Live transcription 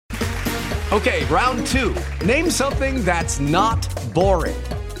Okay, round two. Name something that's not boring.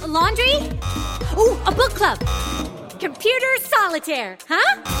 A laundry? Ooh, a book club. Computer solitaire,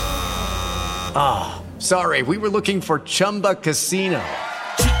 huh? Ah, sorry, we were looking for Chumba Casino.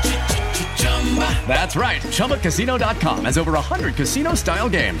 That's right, ChumbaCasino.com has over 100 casino-style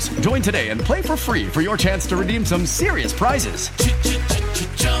games. Join today and play for free for your chance to redeem some serious prizes.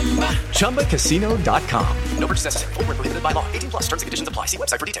 ChumbaCasino.com. No purchase necessary. Void where prohibited by law. 18 plus. Terms and conditions apply. See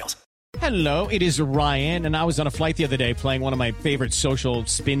website for details. Hello, it is Ryan, and I was on a flight the other day playing one of my favorite social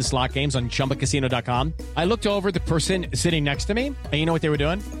spin slot games on ChumbaCasino.com. I looked over at the person sitting next to me, and you know what they were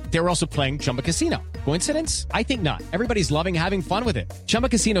doing? They were also playing Chumba Casino. Coincidence? I think not. Everybody's loving having fun with it. Chumba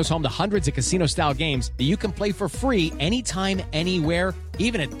Casino is home to hundreds of casino-style games that you can play for free anytime, anywhere,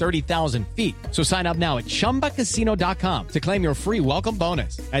 even at 30,000 feet. So sign up now at ChumbaCasino.com to claim your free welcome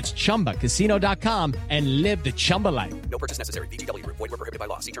bonus. That's ChumbaCasino.com and live the Chumba life. No purchase necessary. VGW. Void where prohibited by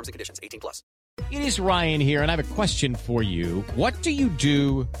law. See terms and conditions. 18 plus. It is Ryan here, and I have a question for you. What do you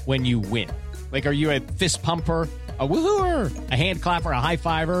do when you win? Like, are you a fist pumper, a woohooer, a hand clapper, a high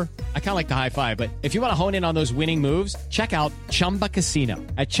fiver? I kind of like the high five, but if you want to hone in on those winning moves, check out Chumba Casino.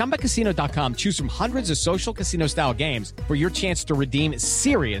 At ChumbaCasino.com, choose from hundreds of social casino-style games for your chance to redeem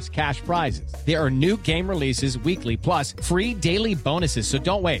serious cash prizes. There are new game releases weekly, plus free daily bonuses, so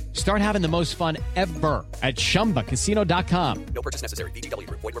don't wait. Start having the most fun ever at ChumbaCasino.com. No purchase necessary. VGW.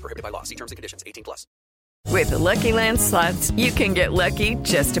 Void where prohibited by law. See terms and conditions. 18 plus. With the Lucky Land Slots, you can get lucky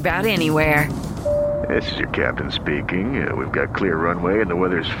just about anywhere. This is your captain speaking. We've got clear runway and the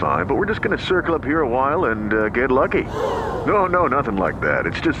weather's fine, but we're just going to circle up here a while and get lucky. No, nothing like that.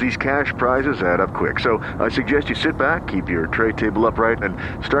 It's just these cash prizes add up quick. So I suggest you sit back, keep your tray table upright, and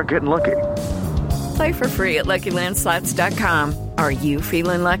start getting lucky. Play for free at LuckyLandSlots.com. Are you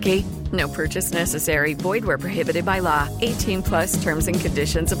feeling lucky? No purchase necessary. Void where prohibited by law. 18 plus terms and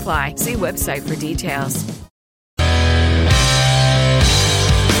conditions apply. See website for details.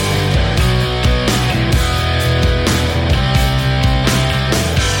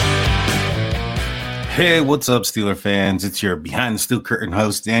 Hey, what's up, Steeler fans? It's your Behind the Steel Curtain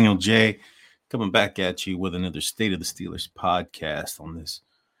host, Daniel J., coming back at you with another State of the Steelers podcast on this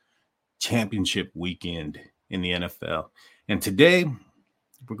championship weekend in the NFL. And today,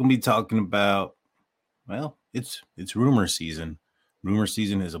 we're going to be talking about, well, it's rumor season. Rumor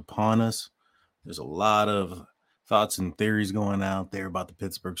season is upon us. There's a lot of thoughts and theories going out there about the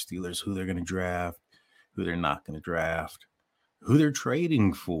Pittsburgh Steelers, who they're going to draft, who they're not going to draft, who they're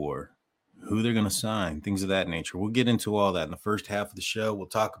trading for, who they're going to sign, things of that nature. We'll get into all that in the first half of the show. We'll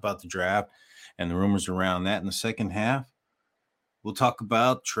talk about the draft and the rumors around that. In the second half, we'll talk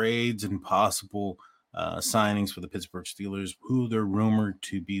about trades and possible signings for the Pittsburgh Steelers, who they're rumored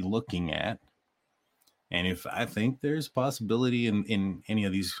to be looking at, and if I think there's possibility in any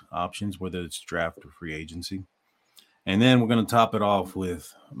of these options, whether it's draft or free agency. And then we're going to top it off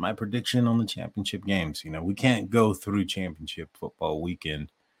with my prediction on the championship games. You know, we can't go through championship football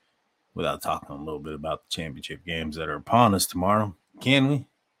weekend without talking a little bit about the championship games that are upon us tomorrow. Can we?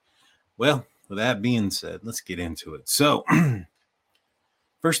 Well, with that being said, let's get into it. So,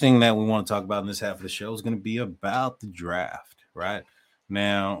 first thing that we want to talk about in this half of the show is going to be about the draft, right?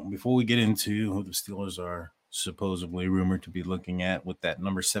 Now, before we get into who the Steelers are supposedly rumored to be looking at with that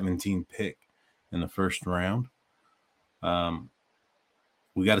number 17 pick in the first round,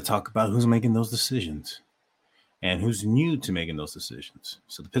 we got to talk about who's making those decisions and who's new to making those decisions.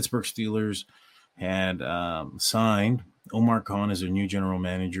 So the Pittsburgh Steelers had signed Omar Khan as their new general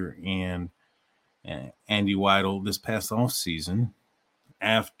manager and Andy Weidel this past offseason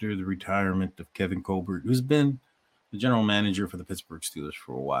after the retirement of Kevin Colbert, who's been the general manager for the Pittsburgh Steelers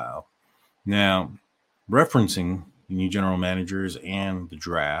for a while. Now, referencing the new general managers and the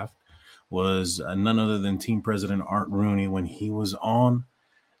draft was none other than team president Art Rooney when he was on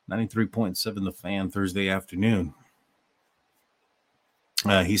 93.7 The Fan Thursday afternoon.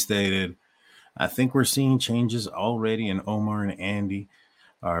 He stated, "I think we're seeing changes already, and Omar and Andy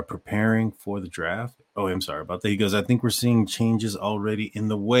are preparing for the draft." Oh, I'm sorry about that. He goes, "I think we're seeing changes already in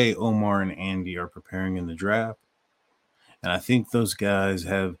the way Omar and Andy are preparing in the draft. And I think those guys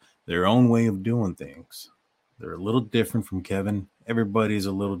have their own way of doing things. They're a little different from Kevin. Everybody's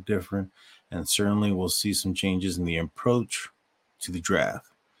a little different. And certainly we'll see some changes in the approach to the draft."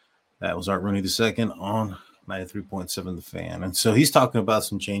 That was Art Rooney II on 93.7 The Fan. And so he's talking about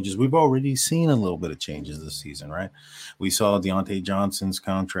some changes. We've already seen a little bit of changes this season, right? We saw Deontay Johnson's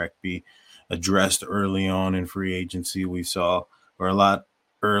contract be addressed early on in free agency. We saw, or a lot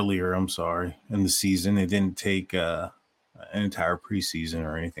earlier, in the season. It didn't take an entire preseason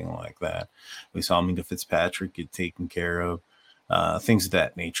or anything like that. We saw Minka Fitzpatrick get taken care of, things of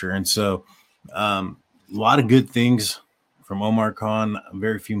that nature. And so A lot of good things from Omar Khan.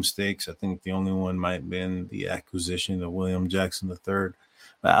 Very few mistakes. I think the only one might have been the acquisition of William Jackson III.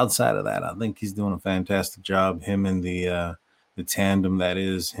 But outside of that, I think he's doing a fantastic job. Him and the tandem that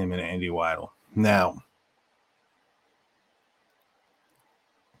is him and Andy Weidl. Now,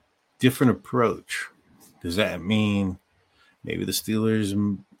 different approach. Does that mean maybe the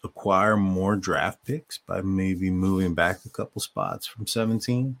Steelers acquire more draft picks by maybe moving back a couple spots from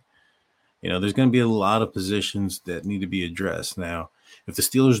 17? There's going to be a lot of positions that need to be addressed. Now, if the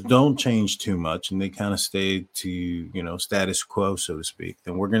Steelers don't change too much and they kind of stay to, status quo, so to speak,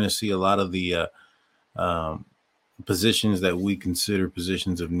 then we're going to see a lot of the positions that we consider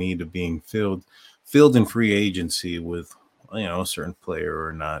positions of need of being filled in free agency with, a certain player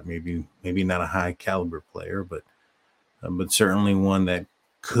or not, maybe not a high caliber player, but certainly one that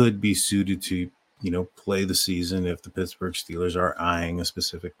could be suited to, play the season if the Pittsburgh Steelers are eyeing a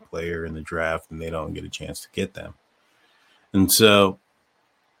specific player in the draft and they don't get a chance to get them. And so,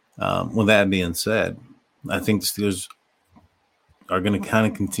 with that being said, I think the Steelers are going to kind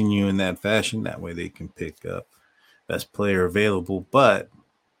of continue in that fashion. That way they can pick up best player available. But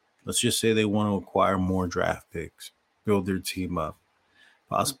let's just say they want to acquire more draft picks, build their team up.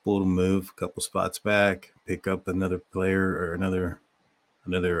 Possible to move a couple spots back, pick up another player or another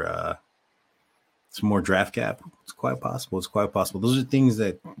some more draft cap. It's quite possible. Those are things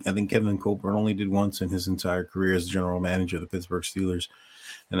that I think Kevin Colbert only did once in his entire career as general manager of the Pittsburgh Steelers.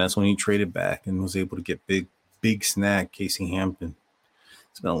 And that's when he traded back and was able to get big snack Casey Hampton.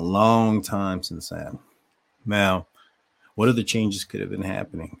 It's been a long time since that. Now, what other changes could have been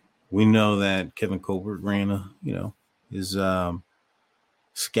happening? We know that Kevin Colbert ran his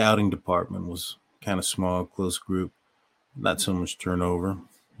scouting department was kind of small, close group, not so much turnover,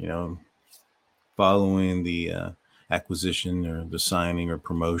 following the acquisition or the signing or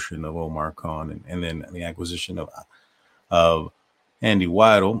promotion of Omar Khan and then the acquisition of Andy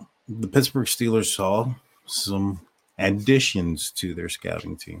Weidl, the Pittsburgh Steelers saw some additions to their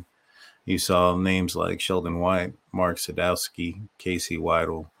scouting team. You saw names like Sheldon White, Mark Sadowski, Casey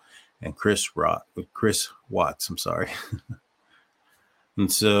Weidl, and Chris Watts. I'm sorry.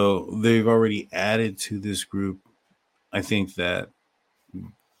 And so they've already added to this group. I think that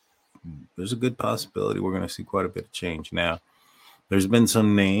there's a good possibility we're going to see quite a bit of change. Now, there's been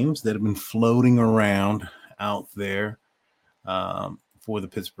some names that have been floating around out there for the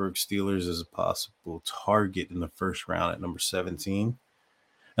Pittsburgh Steelers as a possible target in the first round at number 17.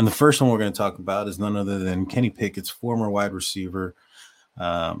 And the first one we're going to talk about is none other than Kenny Pickett's former wide receiver,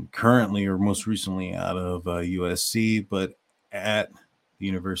 currently or most recently out of USC, but at the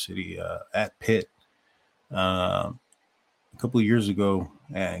university at Pitt. A couple of years ago,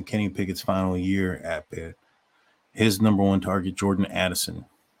 at Kenny Pickett's final year at Pitt, his number one target, Jordan Addison.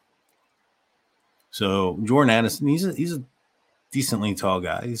 So Jordan Addison, he's a decently tall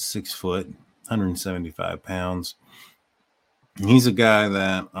guy. He's 6 foot, 175 pounds. He's a guy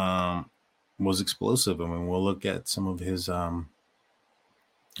that was explosive. I mean, we'll look at some of his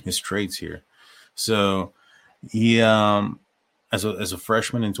traits here. So he, as a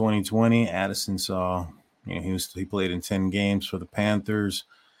freshman in 2020, Addison saw, he played in 10 games for the Panthers.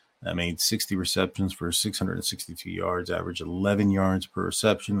 Made 60 receptions for 662 yards, averaged 11 yards per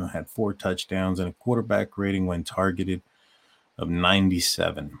reception, had 4 touchdowns, and a quarterback rating when targeted of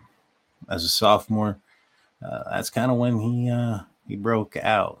 97. As a sophomore, that's kind of when he broke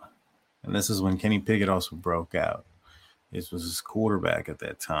out. And this is when Kenny Pickett also broke out. This was his quarterback at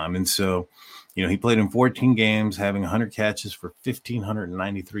that time. And so, he played in 14 games, having 100 catches for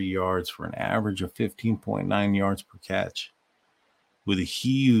 1,593 yards for an average of 15.9 yards per catch, with a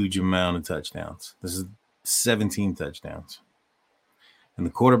huge amount of touchdowns. This is 17 touchdowns. And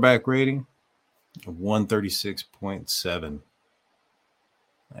the quarterback rating of 136.7.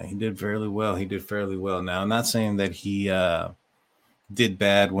 He did fairly well. Now, I'm not saying that he did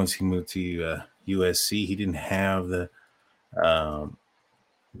bad once he moved to USC. He didn't have the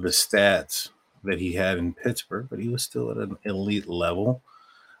stats that he had in Pittsburgh, but he was still at an elite level.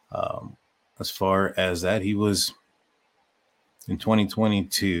 As far as that, he was in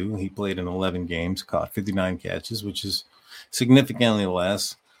 2022, he played in 11 games, caught 59 catches, which is significantly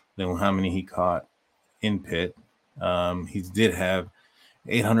less than how many he caught in Pitt. He did have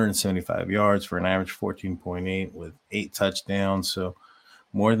 875 yards for an average 14.8 with 8 touchdowns. So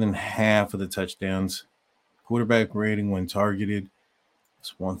more than half of the touchdowns. Quarterback rating when targeted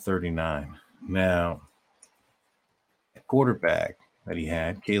is 139. Now, the quarterback that he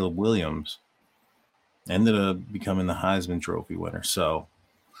had, Caleb Williams, ended up becoming the Heisman Trophy winner. So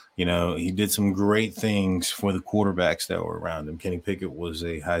He did some great things for the quarterbacks that were around him. Kenny Pickett was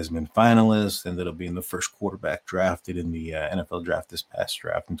a Heisman finalist, ended up being the first quarterback drafted in the NFL draft this past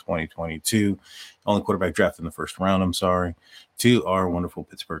draft in 2022. Only quarterback drafted in the first round, to our wonderful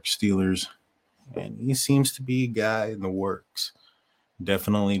Pittsburgh Steelers. And he seems to be a guy in the works.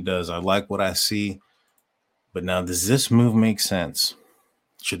 Definitely does. I like what I see. But now, does this move make sense?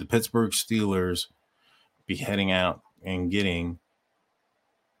 Should the Pittsburgh Steelers be heading out and getting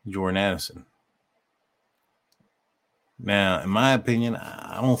Jordan Addison? Now, in my opinion,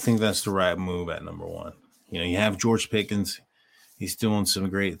 I don't think that's the right move at number one. You have George Pickens. He's doing some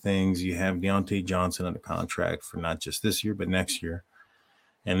great things. You have Deontay Johnson under contract for not just this year, but next year.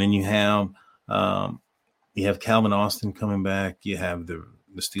 And then you have Calvin Austin coming back. You have the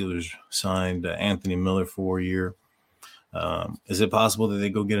Steelers signed Anthony Miller for a year. Is it possible that they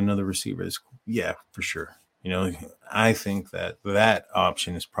go get another receiver? Yeah, for sure. I think that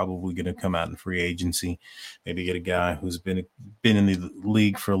option is probably going to come out in free agency. Maybe get a guy who's been in the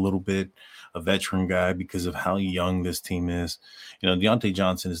league for a little bit, a veteran guy, because of how young this team is. Deontay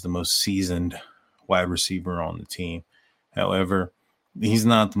Johnson is the most seasoned wide receiver on the team. However, he's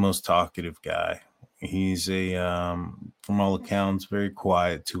not the most talkative guy. He's from all accounts, very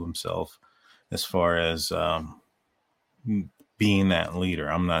quiet to himself as far as being that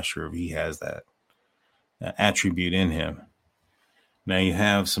leader. I'm not sure if he has that attribute in him. Now you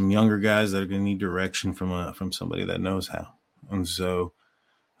have some younger guys that are going to need direction from somebody that knows how. And so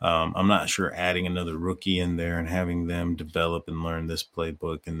I'm not sure adding another rookie in there and having them develop and learn this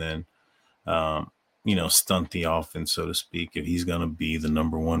playbook and then, stunt the offense, so to speak, if he's going to be the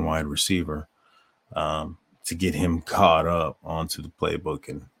number one wide receiver, to get him caught up onto the playbook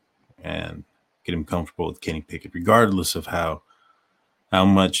and get him comfortable with Kenny Pickett, regardless of how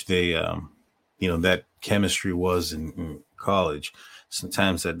much they, that chemistry was in college.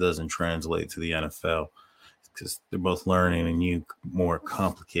 Sometimes that doesn't translate to the NFL because they're both learning a new, more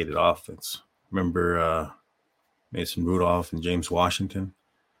complicated offense. Remember Mason Rudolph and James Washington?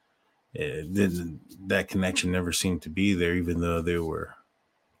 That connection never seemed to be there, even though they were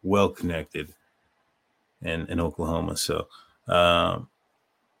well connected in Oklahoma. So,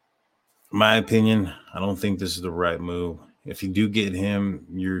 my opinion, I don't think this is the right move. If you do get him,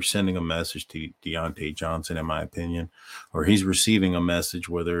 you're sending a message to Deontay Johnson, in my opinion, or he's receiving a message,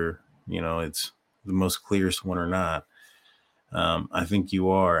 whether, it's the most clearest one or not. I think you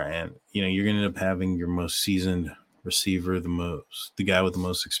are. And, you're going to end up having your most seasoned receiver, the guy with the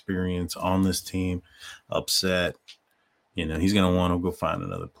most experience on this team, upset. He's going to want to go find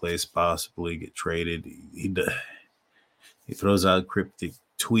another place, possibly get traded. He throws out cryptic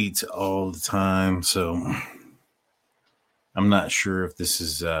tweets all the time. So I'm not sure if this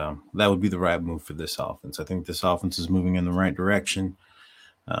is that would be the right move for this offense. I think this offense is moving in the right direction.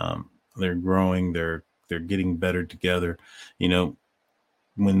 They're growing. They're getting better together.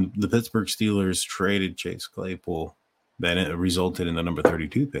 When the Pittsburgh Steelers traded Chase Claypool, that resulted in the number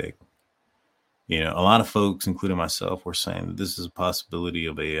 32 pick. A lot of folks, including myself, were saying that this is a possibility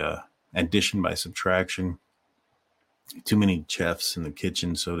of a addition by subtraction. Too many chefs in the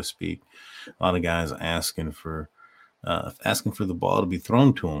kitchen, so to speak. A lot of guys asking for the ball to be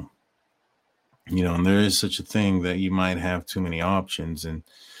thrown to them. And there is such a thing that you might have too many options, and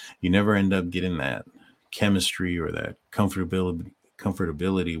you never end up getting that chemistry or that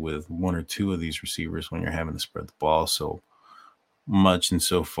comfortability with one or two of these receivers when you're having to spread the ball so much and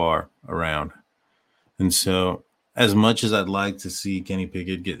so far around. And so as much as I'd like to see Kenny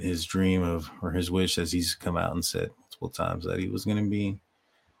Pickett get his dream or his wish, as he's come out and said multiple times that he was going to be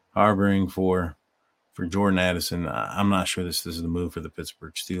harboring for Jordan Addison, I'm not sure this is the move for the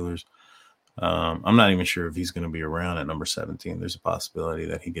Pittsburgh Steelers. I'm not even sure if he's going to be around at number 17. There's a possibility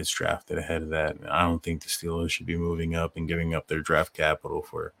that he gets drafted ahead of that. I don't think the Steelers should be moving up and giving up their draft capital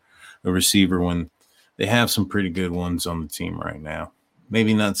for a receiver when they have some pretty good ones on the team right now.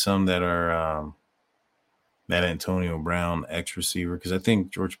 Maybe not some that are that Antonio Brown X receiver, because I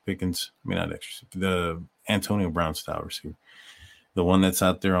think George Pickens, not X receiver, the Antonio Brown style receiver, the one that's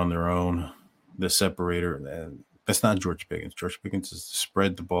out there on their own, the separator, that's not George Pickens. George Pickens is to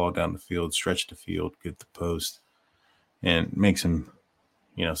spread the ball down the field, stretch the field, get the post, and make some,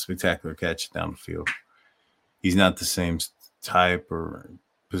 spectacular catch down the field. He's not the same type or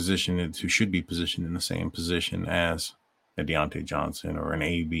position who should be positioned in the same position as a Deontay Johnson or an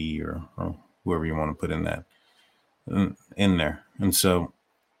AB or whoever you want to put in there. And so,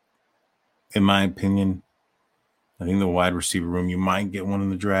 in my opinion, I think the wide receiver room, you might get one in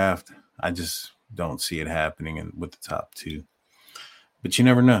the draft. I just don't see it happening with the top two. But you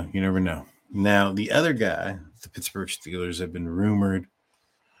never know. Now, the other guy, the Pittsburgh Steelers have been rumored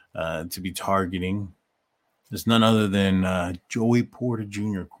to be targeting is none other than Joey Porter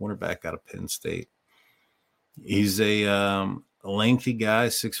Jr., cornerback out of Penn State. He's a lengthy guy,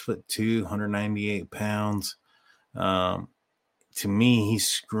 6'2", 198 pounds. To me, he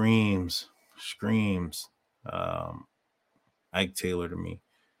screams Ike Taylor to me.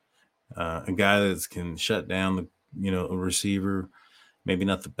 A guy that can shut down a receiver, maybe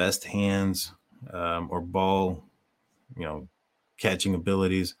not the best hands or ball, catching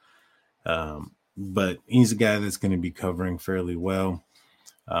abilities. But he's a guy that's going to be covering fairly well.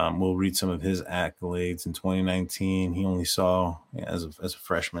 We'll read some of his accolades. In 2019, he only saw, as a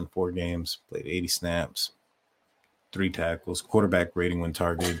freshman, 4 games, played 80 snaps, 3 tackles, quarterback rating when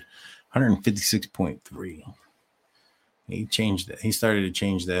targeted, 156.3. He changed that. He started to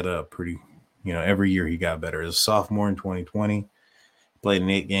change that up pretty, every year he got better. As a sophomore in 2020, played in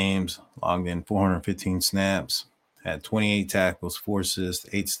 8 games, logged in 415 snaps, had 28 tackles, 4 assists,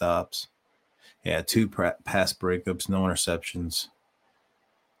 8 stops. He had 2 pass breakups, no interceptions.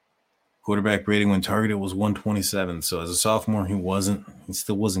 Quarterback rating when targeted was 127. So as a sophomore, he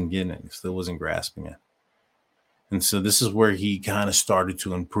still wasn't getting it. He still wasn't grasping it. And so this is where he kind of started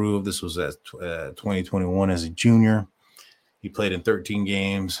to improve. This was at 2021 as a junior. He played in 13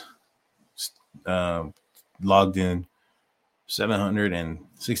 games, logged in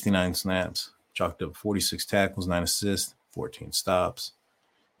 769 snaps, chalked up 46 tackles, 9 assists, 14 stops.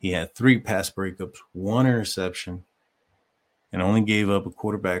 He had 3 pass breakups, 1 interception, and only gave up a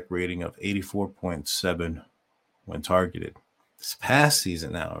quarterback rating of 84.7 when targeted. This past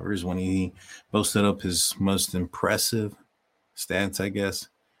season, however, is when he posted up his most impressive stats, I guess.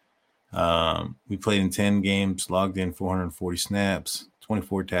 We played in 10 games, logged in 440 snaps,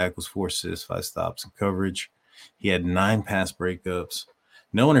 24 tackles, 4 assists, 5 stops in coverage. He had 9 pass breakups,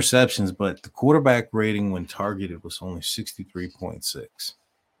 no interceptions, but the quarterback rating when targeted was only 63.6.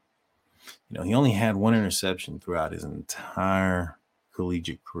 He only had 1 interception throughout his entire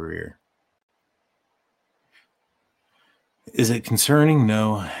collegiate career. Is it concerning?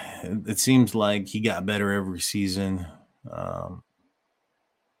 No. It seems like he got better every season.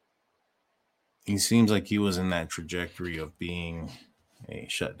 He seems like he was in that trajectory of being a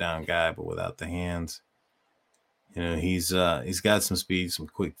shutdown guy, but without the hands. He's got some speed, some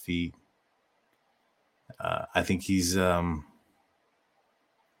quick feet. I think he's also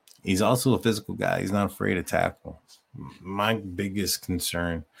a physical guy. He's not afraid to tackle. My biggest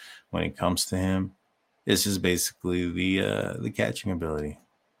concern when it comes to him is just basically the catching ability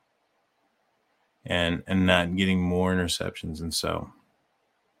and not getting more interceptions. And so,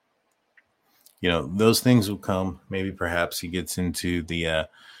 those things will come. Maybe perhaps he gets into the,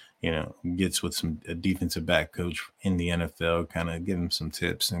 gets with some defensive back coach in the NFL, kind of give him some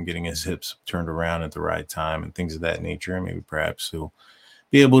tips and getting his hips turned around at the right time and things of that nature. And maybe perhaps he'll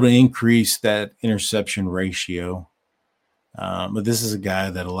be able to increase that interception ratio. But this is a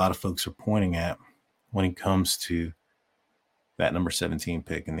guy that a lot of folks are pointing at when it comes to that number 17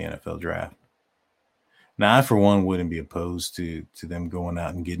 pick in the NFL draft. Now, I, for one, wouldn't be opposed to them going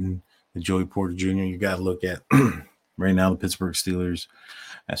out and getting the Joey Porter Jr. You got to look at right now the Pittsburgh Steelers,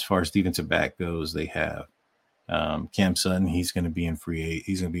 as far as defensive back goes, they have Cam Sutton. He's going to be a free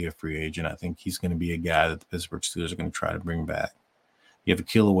agent. I think he's going to be a guy that the Pittsburgh Steelers are going to try to bring back. You have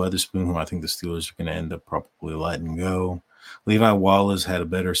Ahkello Witherspoon, who I think the Steelers are going to end up probably letting go. Levi Wallace had a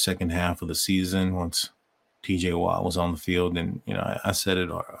better second half of the season once TJ Watt was on the field. And, I said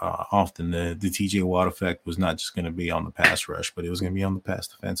it often, the TJ Watt effect was not just going to be on the pass rush, but it was going to be on the pass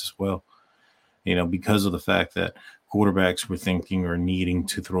defense as well. Because of the fact that quarterbacks were thinking or needing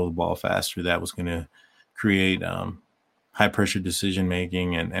to throw the ball faster, that was going to create high-pressure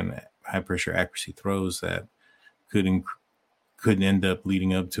decision-making and high-pressure accuracy throws that couldn't end up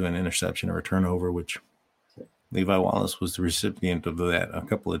leading up to an interception or a turnover, which Levi Wallace was the recipient of that a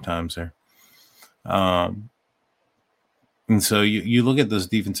couple of times there. And so you look at those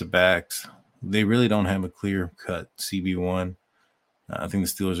defensive backs, they really don't have a clear-cut CB1. I think the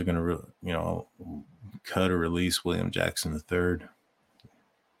Steelers are going to, cut or release William Jackson III.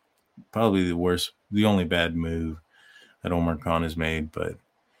 Probably the only bad move that Omar Khan has made, but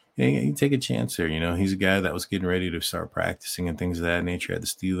you take a chance there. He's a guy that was getting ready to start practicing and things of that nature. Had the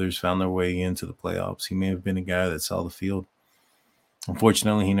Steelers found their way into the playoffs, he may have been a guy that saw the field.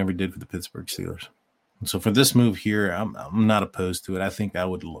 Unfortunately, he never did for the Pittsburgh Steelers. And so for this move here, I'm not opposed to it. I think I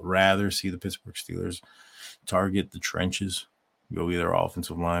would rather see the Pittsburgh Steelers target the trenches, go either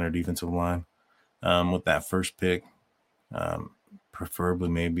offensive line or defensive line with that first pick. Preferably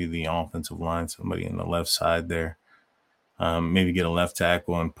maybe the offensive line, somebody in the left side there. Maybe get a left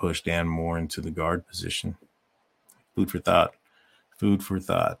tackle and push Dan Moore into the guard position. Food for thought.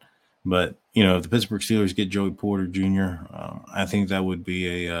 But, if the Pittsburgh Steelers get Joey Porter Jr., I think that would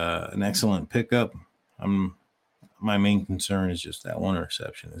be an excellent pickup. My main concern is just that one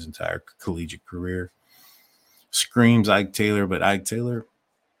interception his entire collegiate career. Screams Ike Taylor, but Ike Taylor,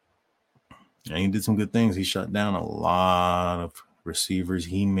 he did some good things. He shut down a lot of receivers.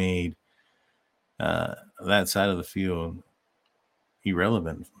 He made that side of the field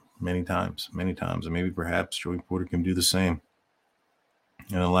irrelevant many times. And maybe perhaps Joey Porter can do the same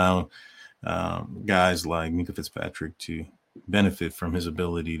and allow guys like Minkah Fitzpatrick to benefit from his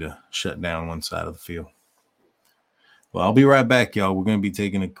ability to shut down one side of the field. Well, I'll be right back, y'all. We're going to be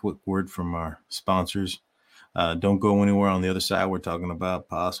taking a quick word from our sponsors. Don't go anywhere. On the other side, we're talking about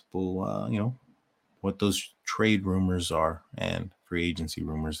possible, what those trade rumors are and free agency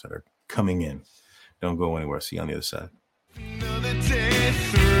rumors that are coming in. Don't go anywhere. See you on the other side. Another day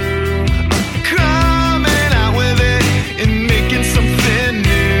through, coming out with it and making something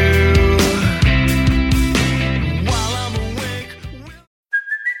new. While I'm awake.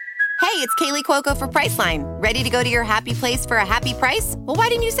 Hey, it's Kaylee Cuoco for Priceline. Ready to go to your happy place for a happy price? Well, why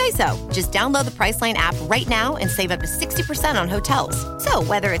didn't you say so? Just download the Priceline app right now and save up to 60% on hotels. So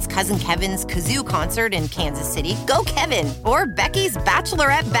whether it's Cousin Kevin's Kazoo Concert in Kansas City, go Kevin, or Becky's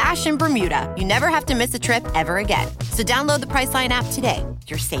Bachelorette Bash in Bermuda, you never have to miss a trip ever again. So download the Priceline app today.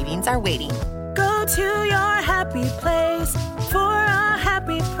 Your savings are waiting. Go to your happy place for a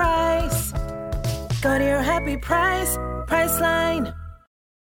happy price. Go to your happy price, Priceline.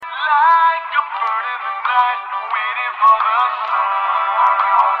 Like a bird in the night, waiting for the sun.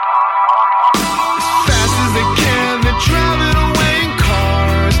 As fast as they can, they're driving away in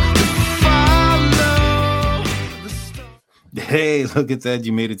cars to follow the stars. Hey, look at that.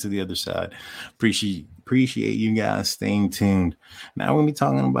 You made it to the other side. Appreciate you guys staying tuned. Now we're going to be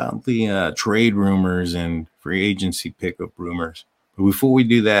talking about the trade rumors and free agency pickup rumors. But before we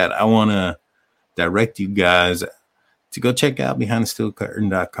do that, I want to direct you guys to go check out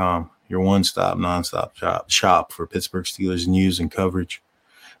BehindTheSteelCurtain.com, your one-stop, nonstop shop for Pittsburgh Steelers news and coverage.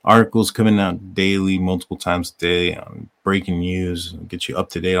 Articles coming out daily, multiple times a day on breaking news, get you up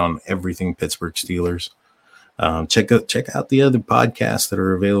to date on everything Pittsburgh Steelers. Check out the other podcasts that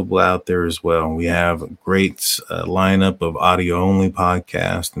are available out there as well. We have a great lineup of audio-only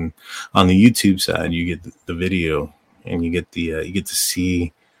podcasts, and on the YouTube side, you get the video, and you get to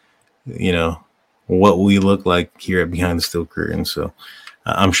see, what we look like here at Behind the Steel Curtain. So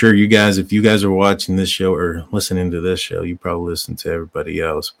I'm sure you guys, if you guys are watching this show or listening to this show, you probably listen to everybody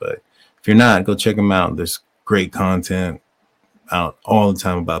else. But if you're not, go check them out. There's great content out all the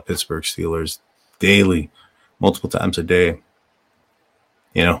time about Pittsburgh Steelers daily, multiple times a day,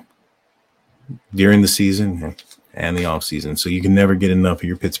 during the season and the off season. So you can never get enough of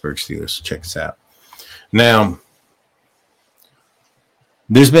your Pittsburgh Steelers. So check us out. Now,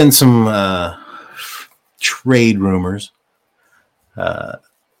 there's been some trade rumors. There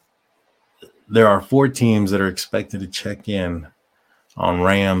are 4 teams that are expected to check in on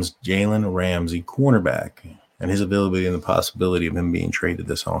Jalen Ramsey, cornerback, and his availability and the possibility of him being traded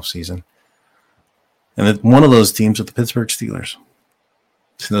this offseason. And one of those teams are the Pittsburgh Steelers.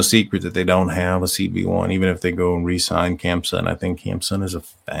 It's no secret that they don't have a CB1, even if they go and re-sign Cam Sutton. I think Cam Sutton is a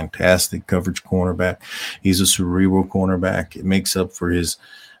fantastic coverage cornerback. He's a cerebral cornerback. It makes up for his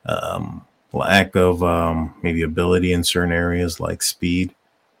lack of maybe ability in certain areas like speed.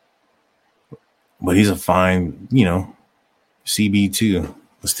 But he's a fine, CB2.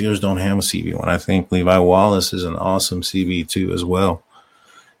 The Steelers don't have a CB1. I think Levi Wallace is an awesome CB2 as well.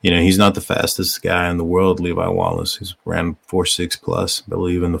 He's not the fastest guy in the world, Levi Wallace. He's ran 4.6 plus, I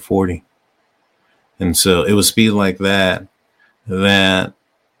believe, in the 40. And so it was speed like that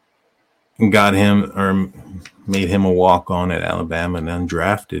got him or made him a walk-on at Alabama and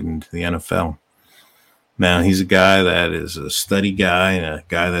undrafted into the NFL. Now, he's a guy that is a study guy and a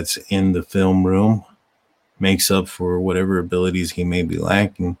guy that's in the film room, makes up for whatever abilities he may be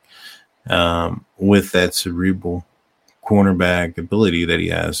lacking with that cerebral cornerback ability that he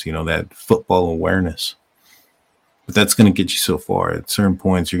has, that football awareness. But that's going to get you so far. At certain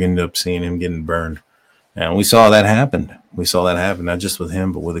points, you're going to end up seeing him getting burned. And we saw that happen. Not just with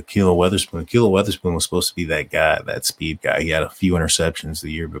him, but with Ahkello Witherspoon. Ahkello Witherspoon was supposed to be that guy, that speed guy. He had a few interceptions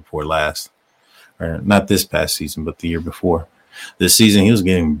the year before last. Or not this past season, but the year before. This season, he was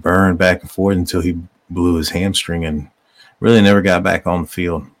getting burned back and forth until he blew his hamstring and really never got back on the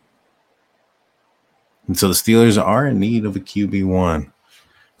field. And so the Steelers are in need of a QB1.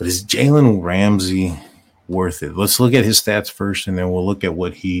 But is Jalen Ramsey worth it? Let's look at his stats first, and then we'll look at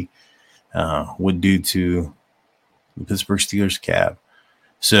what he would do to the Pittsburgh Steelers cap.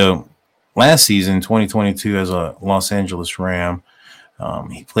 So last season, 2022, as a Los Angeles Ram,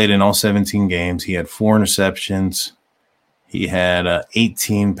 He played in all 17 games. He had 4 interceptions. He had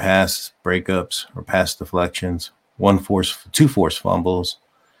 18 pass breakups or pass deflections, 2 forced fumbles,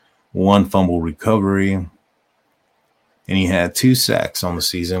 1 fumble recovery, and he had 2 sacks on the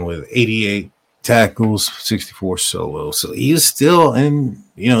season with 88 tackles, 64 solos. So he is still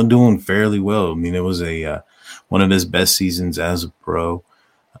doing fairly well. I mean, it was one of his best seasons as a pro.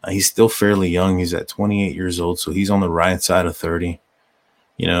 He's still fairly young. He's at 28 years old, so he's on the right side of 30.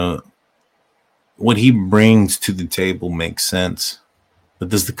 What he brings to the table makes sense, but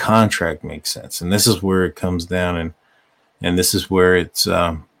does the contract make sense? And this is where it comes down, and this is where it's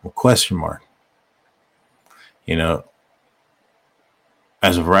a question mark.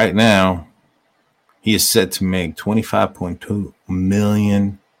 As of right now, he is set to make $25.2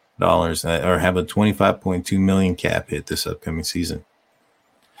 million or have a $25.2 million cap hit this upcoming season.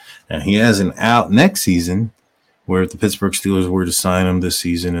 And he has an out next season, where if the Pittsburgh Steelers were to sign him this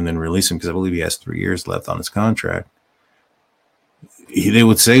season and then release him, because I believe he has 3 years left on his contract, they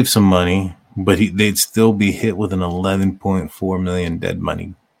would save some money, but they'd still be hit with an $11.4 million dead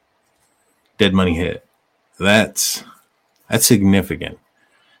money hit. That's significant,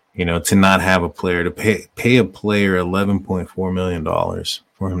 to not have a player, to pay a player $11.4 million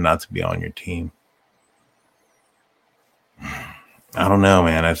for him not to be on your team. I don't know,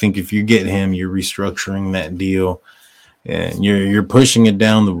 man. I think if you get him, you're restructuring that deal and you're pushing it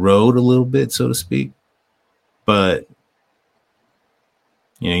down the road a little bit, so to speak. But,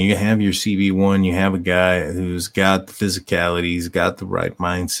 you have your CB1, you have a guy who's got the physicality, he's got the right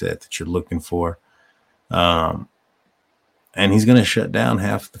mindset that you're looking for. And he's going to shut down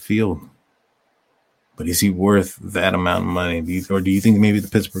half the field. But is he worth that amount of money? Or do you think maybe the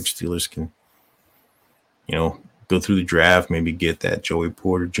Pittsburgh Steelers can, go through the draft, maybe get that Joey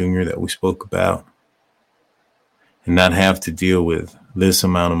Porter Jr. that we spoke about, and not have to deal with this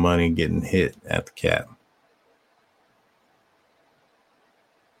amount of money getting hit at the cap?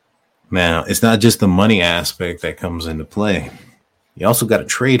 Now, it's not just the money aspect that comes into play. You also got to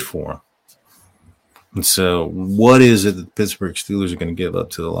trade for him. And so what is it that the Pittsburgh Steelers are going to give up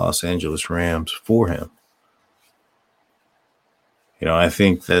to the Los Angeles Rams for him? I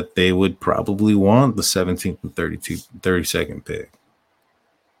think that they would probably want the 17th and 32nd pick.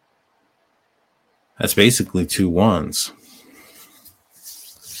 That's basically 2 ones.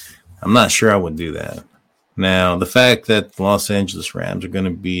 I'm not sure I would do that. Now, the fact that the Los Angeles Rams are going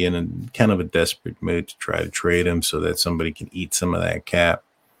to be in a kind of a desperate mood to try to trade him so that somebody can eat some of that cap,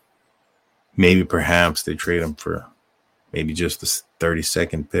 maybe perhaps they trade him for maybe just the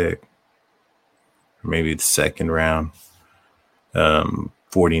 32nd pick, or maybe the second round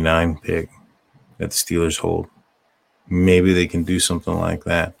 49 pick that the Steelers hold. Maybe they can do something like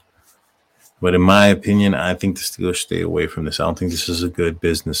that. But in my opinion, I think the Steelers stay away from this. I don't think this is a good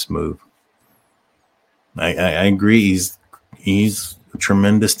business move. I agree. He's a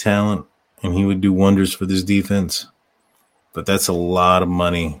tremendous talent, and he would do wonders for this defense. But that's a lot of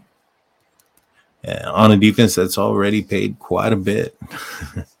money on a defense that's already paid quite a bit.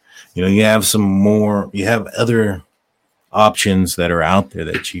 You have other options that are out there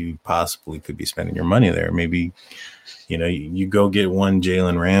that you possibly could be spending your money there. Maybe, you go get one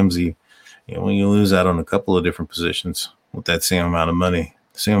Jalen Ramsey, when you lose out on a couple of different positions with that same amount of money.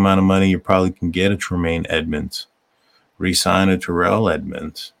 The same amount of money, you probably can get a Tremaine Edmonds, re-sign a Terrell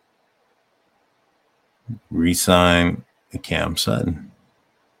Edmonds, re-sign a Cam Sutton.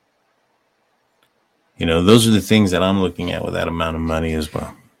 Those are the things that I'm looking at with that amount of money as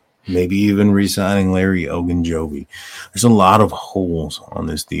well. Maybe even re-signing Larry Ogunjobi. There's a lot of holes on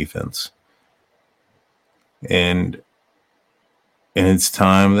this defense. And it's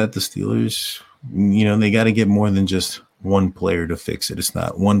time that the Steelers, they got to get more than just one player to fix it. It's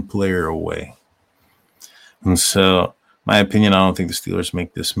not one player away. And so, my opinion, I don't think the Steelers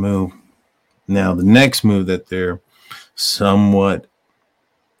make this move. Now, the next move that they're somewhat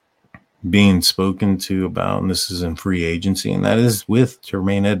being spoken to about, and this is in free agency, and that is with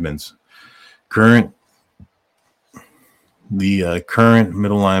Tremaine Edmonds, current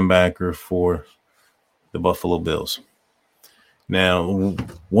middle linebacker for the Buffalo Bills. Now,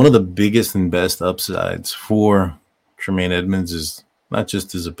 one of the biggest and best upsides for Tremaine Edmonds is not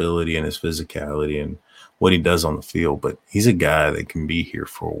just his ability and his physicality and what he does on the field, but he's a guy that can be here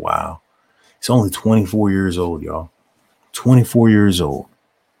for a while. He's only 24 years old, y'all. 24 years old.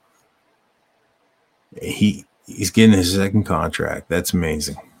 He's getting his second contract. That's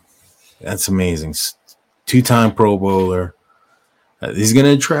amazing. That's amazing. 2-time Pro Bowler. He's going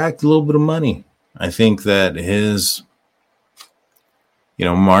to attract a little bit of money. I think that his,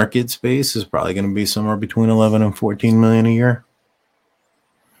 market space is probably going to be somewhere between 11 and 14 million a year.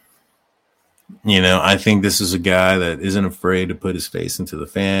 I think this is a guy that isn't afraid to put his face into the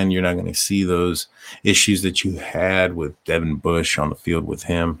fan. You're not going to see those issues that you had with Devin Bush on the field with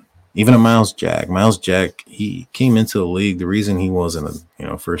him. Even a Miles Jack. Miles Jack, he came into the league. The reason he wasn't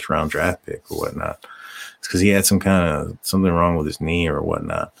a first round draft pick or whatnot is because he had something wrong with his knee or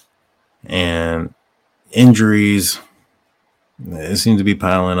whatnot. And injuries, it seems to be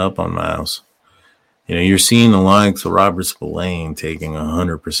piling up on Miles. You're seeing the likes of Robert Spillane taking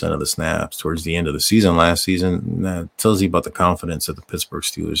 100% of the snaps towards the end of the season last season. That tells you about the confidence that the Pittsburgh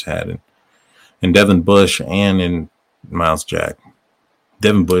Steelers had in Devin Bush and in Miles Jack.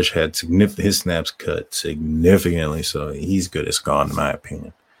 Devin Bush had his snaps cut significantly, so he's good as gone, in my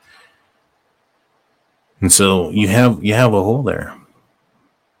opinion. And so you have a hole there.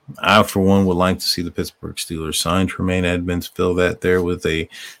 I, for one, would like to see the Pittsburgh Steelers sign Tremaine Edmunds, fill that there with a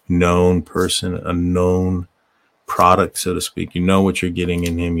known person, a known product, so to speak. You know what you're getting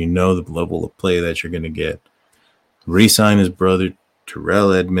in him. You know the level of play that you're going to get. Re-sign his brother,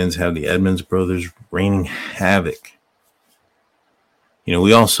 Terrell Edmunds, have the Edmunds brothers raining havoc.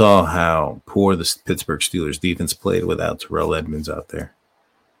 We all saw how poor the Pittsburgh Steelers defense played without Terrell Edmunds out there.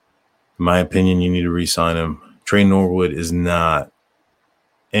 In my opinion, you need to re-sign him. Trey Norwood is not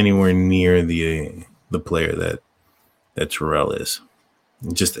anywhere near the player that Terrell is.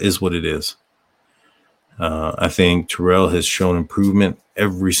 It just is what it is. I think Terrell has shown improvement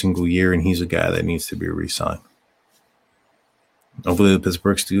every single year, and he's a guy that needs to be re-signed. Hopefully the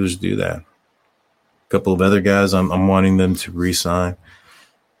Pittsburgh Steelers do that. A couple of other guys I'm wanting them to re-sign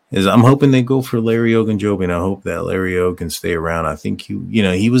is I'm hoping they go for Larry Ogunjobi, and I hope that Larry O can stay around. I think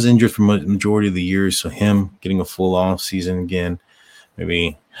he was injured for the majority of the year, so him getting a full off season again,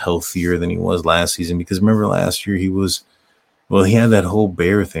 maybe healthier than he was last season, because remember last year he had that whole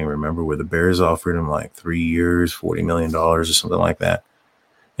Bear thing, remember, where the Bears offered him like 3 years, $40 million or something like that.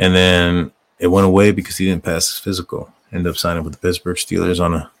 And then it went away because he didn't pass his physical. Ended up signing with the Pittsburgh Steelers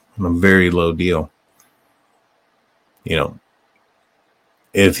on a very low deal.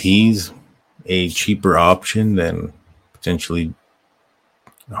 If he's a cheaper option than potentially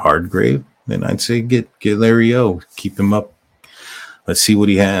Hardgrave, then I'd say get Larry O, keep him up. Let's see what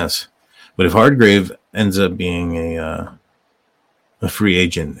he has. But if Hardgrave ends up being a free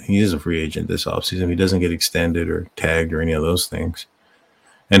agent, he is a free agent this offseason. If he doesn't get extended or tagged or any of those things,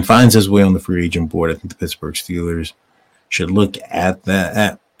 and finds his way on the free agent board, I think the Pittsburgh Steelers should look at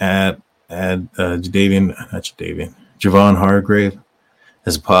that at Javon Hardgrave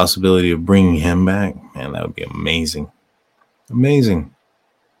as a possibility of bringing him back. Man, that would be amazing. Amazing.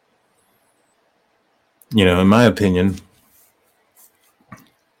 In my opinion,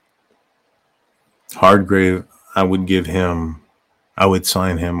 Hardgrave, I would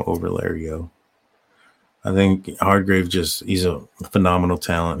sign him over Larry O. I think Hardgrave he's a phenomenal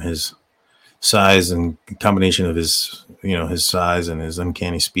talent. His size and combination of his size and his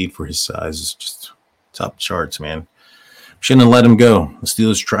uncanny speed for his size is just top charts, man. Shouldn't have let him go. The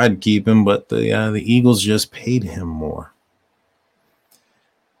Steelers tried to keep him, but the Eagles just paid him more.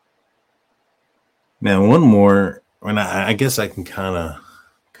 Now, one more, and I guess I can kind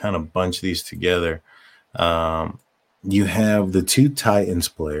of bunch these together. You have the two Titans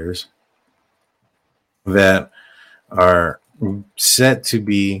players that are set to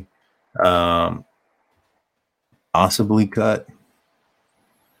be possibly cut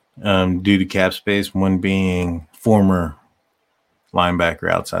due to cap space. One being former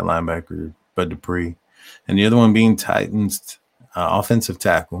outside linebacker Bud Dupree, and the other one being Titans offensive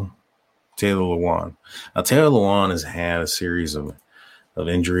tackle Taylor Lewan. Now, Taylor Lewan has had a series of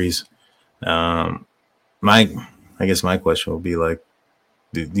injuries. I guess my question would be like,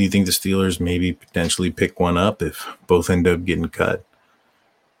 do you think the Steelers maybe potentially pick one up if both end up getting cut?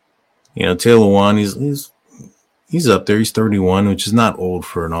 Taylor Lewan, he's up there. He's 31, which is not old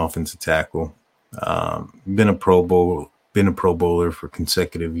for an offensive tackle. Been a Pro Bowler for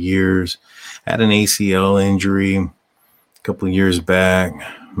consecutive years. Had an ACL injury a couple of years back.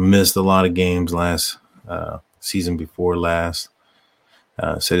 Missed a lot of games last season before last.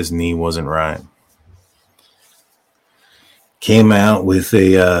 Said his knee wasn't right. Came out with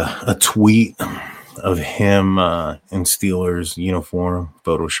a tweet of him in Steelers uniform,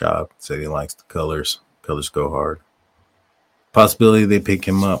 Photoshop. Said he likes the colors. Colors go hard. Possibility they pick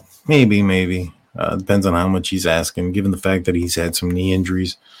him up. Maybe. Depends on how much he's asking. Given the fact that he's had some knee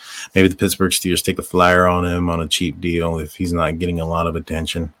injuries, maybe the Pittsburgh Steelers take a flyer on him on a cheap deal if he's not getting a lot of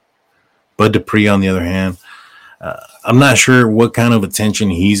attention. Bud Dupree, on the other hand, I'm not sure what kind of attention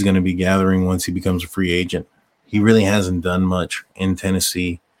he's going to be gathering once he becomes a free agent. He really hasn't done much in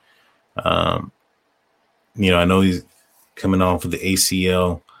Tennessee. I know he's coming off of the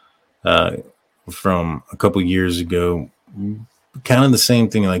ACL from a couple years ago. Kind of the same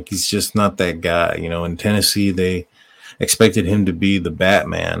thing. Like, he's just not that guy. You know, in Tennessee, they expected him to be the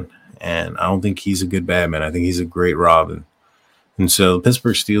Batman, and I don't think he's a good Batman. I think he's a great Robin. And so the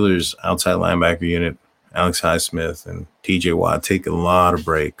Pittsburgh Steelers outside linebacker unit, Alex Highsmith and TJ Watt, take a lot of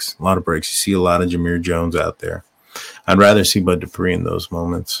breaks. You see a lot of Jameer Jones out there. I'd rather see Bud Dupree in those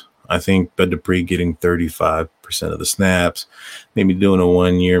moments. I think Bud Dupree getting 35% of the snaps, maybe doing a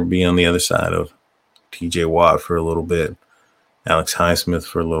 1 year, be on the other side of TJ Watt for a little bit, Alex Highsmith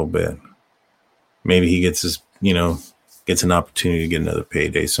for a little bit. Maybe he gets gets an opportunity to get another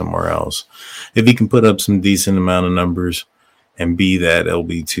payday somewhere else. If he can put up some decent amount of numbers and be that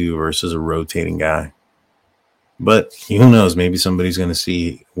LB2 versus a rotating guy. But who knows? Maybe somebody's going to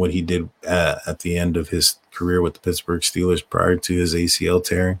see what he did at the end of his career with the Pittsburgh Steelers prior to his ACL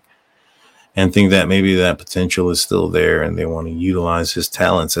tearing and think that maybe that potential is still there and they want to utilize his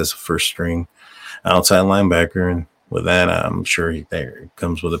talents as a first string outside linebacker. And with that, I'm sure he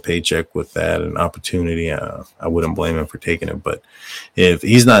comes with a paycheck with that, an opportunity. I wouldn't blame him for taking it. But if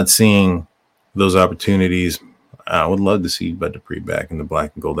he's not seeing those opportunities, I would love to see Bud Dupree back in the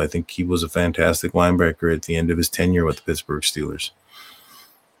black and gold. I think he was a fantastic linebacker at the end of his tenure with the Pittsburgh Steelers.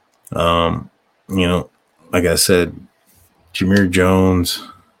 Like I said, Jameer Jones,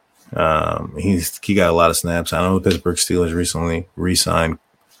 he got a lot of snaps. I know the Pittsburgh Steelers recently re-signed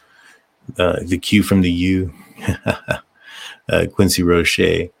the Q from the U, Quincy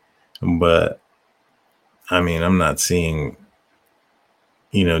Roche. But, I'm not seeing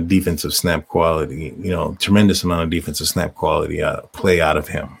defensive snap quality, tremendous amount of defensive snap quality play out of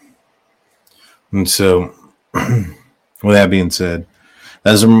him. And so, with that being said,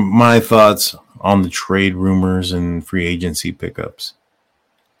 those are my thoughts on the trade rumors and free agency pickups.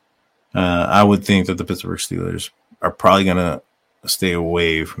 I would think that the Pittsburgh Steelers are probably going to stay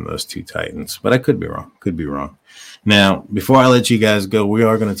away from those two Titans, but I could be wrong. Now, before I let you guys go, we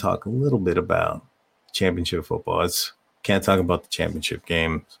are going to talk a little bit about championship football. Can't talk about the championship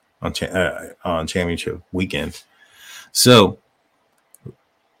games on championship weekend. So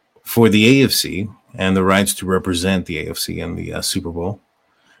for the AFC and the rights to represent the AFC in the Super Bowl,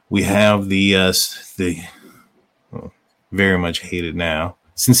 we have the very much hated now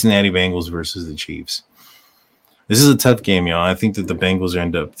Cincinnati Bengals versus the Chiefs. This is a tough game, y'all. I think that the Bengals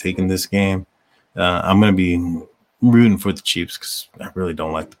end up taking this game. I'm going to be rooting for the Chiefs because I really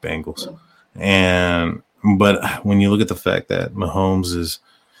don't like the Bengals. But when you look at the fact that Mahomes is,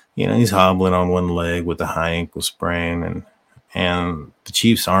 he's hobbling on one leg with a high ankle sprain, and the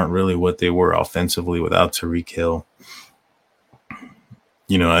Chiefs aren't really what they were offensively without Tyreek Hill.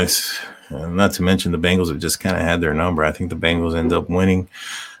 Not to mention the Bengals have just kind of had their number. I think the Bengals end up winning.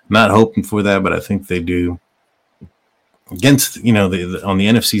 Not hoping for that, but I think they do. Against, on the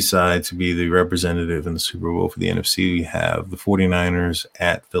NFC side, to be the representative in the Super Bowl for the NFC, we have the 49ers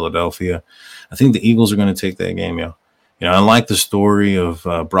at Philadelphia. I think the Eagles are going to take that game, y'all. I like the story of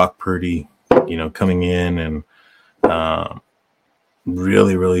Brock Purdy, coming in and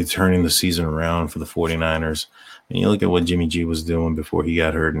really, really turning the season around for the 49ers. And you look at what Jimmy G was doing before he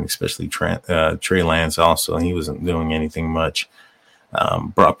got hurt, and especially Trey Lance also, and he wasn't doing anything much.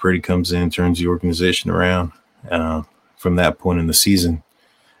 Brock Purdy comes in, turns the organization around from that point in the season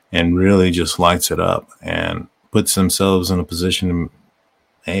and really just lights it up and puts themselves in a position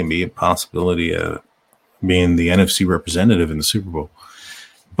to be a possibility of being the NFC representative in the Super Bowl.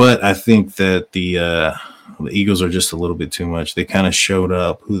 But I think that the Eagles are just a little bit too much. They kind of showed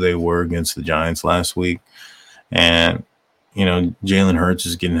up who they were against the Giants last week. And, Jalen Hurts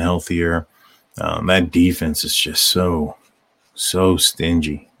is getting healthier. That defense is just so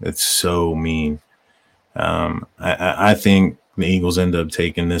stingy. It's so mean. I think the Eagles end up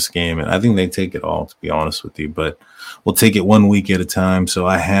taking this game, and I think they take it all, to be honest with you. But we'll take it 1 week at a time. So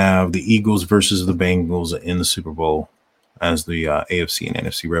I have the Eagles versus the Bengals in the Super Bowl as the AFC and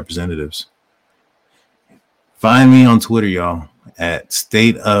NFC representatives. Find me on Twitter, y'all, at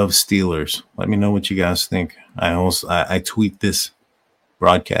State of Steelers. Let me know what you guys think. I tweet this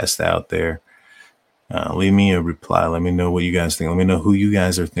broadcast out there. Leave me a reply. Let me know what you guys think. Let me know who you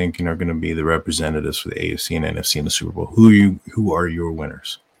guys are thinking are going to be the representatives for the AFC and NFC in the Super Bowl. Who are your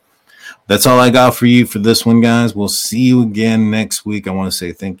winners? That's all I got for you for this one, guys. We'll see you again next week. I want to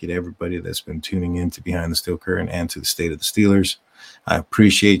say thank you to everybody that's been tuning in to Behind the Steel Curtain and to the State of the Steelers. I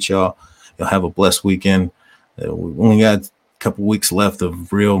appreciate y'all. You'll have a blessed weekend. We only got a couple weeks left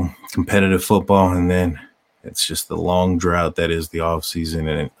of real competitive football, and then it's just the long drought that is the offseason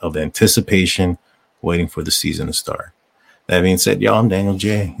and of anticipation, waiting for the season to start. That being said, y'all, I'm Daniel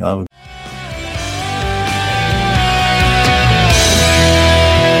J. Y'all have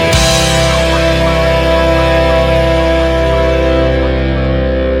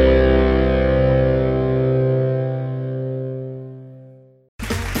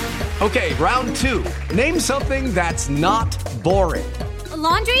Okay, round two. Name something that's not boring. A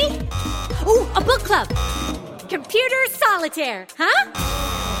laundry? Ooh, a book club. Computer solitaire, huh?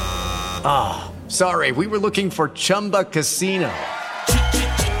 Ah, sorry, we were looking for Chumba Casino.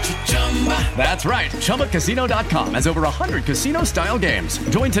 That's right. ChumbaCasino.com has over 100 casino-style games.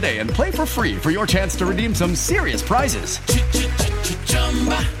 Join today and play for free for your chance to redeem some serious prizes.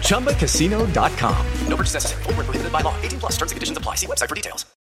 ChumbaCasino.com. No purchase necessary. Void where prohibited by law. 18 plus. Terms and conditions apply. See website for details.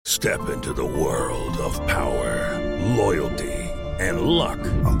 Step into the world of power, loyalty, and luck.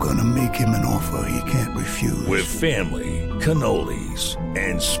 I'm gonna make him an offer he can't refuse. With family, cannolis,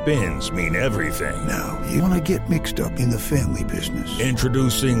 and spins mean everything. Now, you wanna get mixed up in the family business.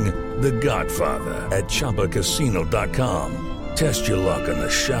 Introducing The Godfather at ChumbaCasino.com. Test your luck in the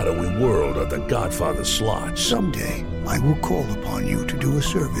shadowy world of The Godfather slot. Someday, I will call upon you to do a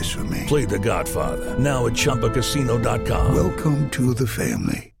service for me. Play The Godfather, now at ChumbaCasino.com. Welcome to the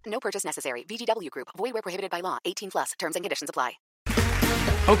family. No purchase necessary. VGW Group. Void where prohibited by law. 18 plus. Terms and conditions apply.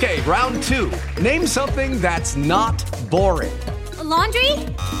 Okay, round two. Name something that's not boring. A laundry?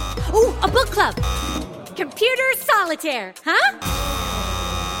 Ooh, a book club. Computer solitaire, huh?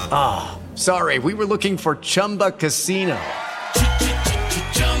 Ah, sorry, we were looking for Chumba Casino.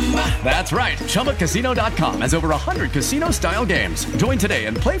 That's right. ChumbaCasino.com has over 100 casino-style games. Join today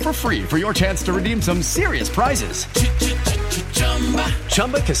and play for free for your chance to redeem some serious prizes.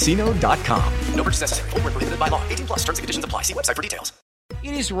 ChumbaCasino.com. No purchase necessary. Void where prohibited by law. 18 plus. Terms and conditions apply. See website for details.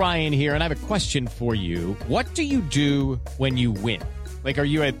 It is Ryan here, and I have a question for you. What do you do when you win? Like, are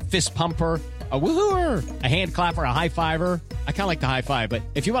you a fist pumper, a woohooer, a hand clapper, a high fiver? I kind of like the high five, but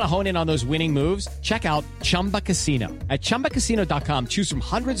if you want to hone in on those winning moves, check out Chumba Casino. At ChumbaCasino.com, choose from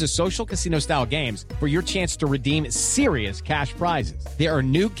hundreds of social casino-style games for your chance to redeem serious cash prizes. There are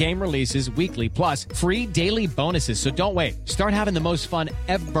new game releases weekly, plus free daily bonuses, so don't wait. Start having the most fun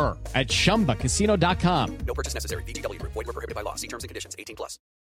ever at ChumbaCasino.com. No purchase necessary. VGW Group. Void where prohibited by law. See terms and conditions. 18 plus.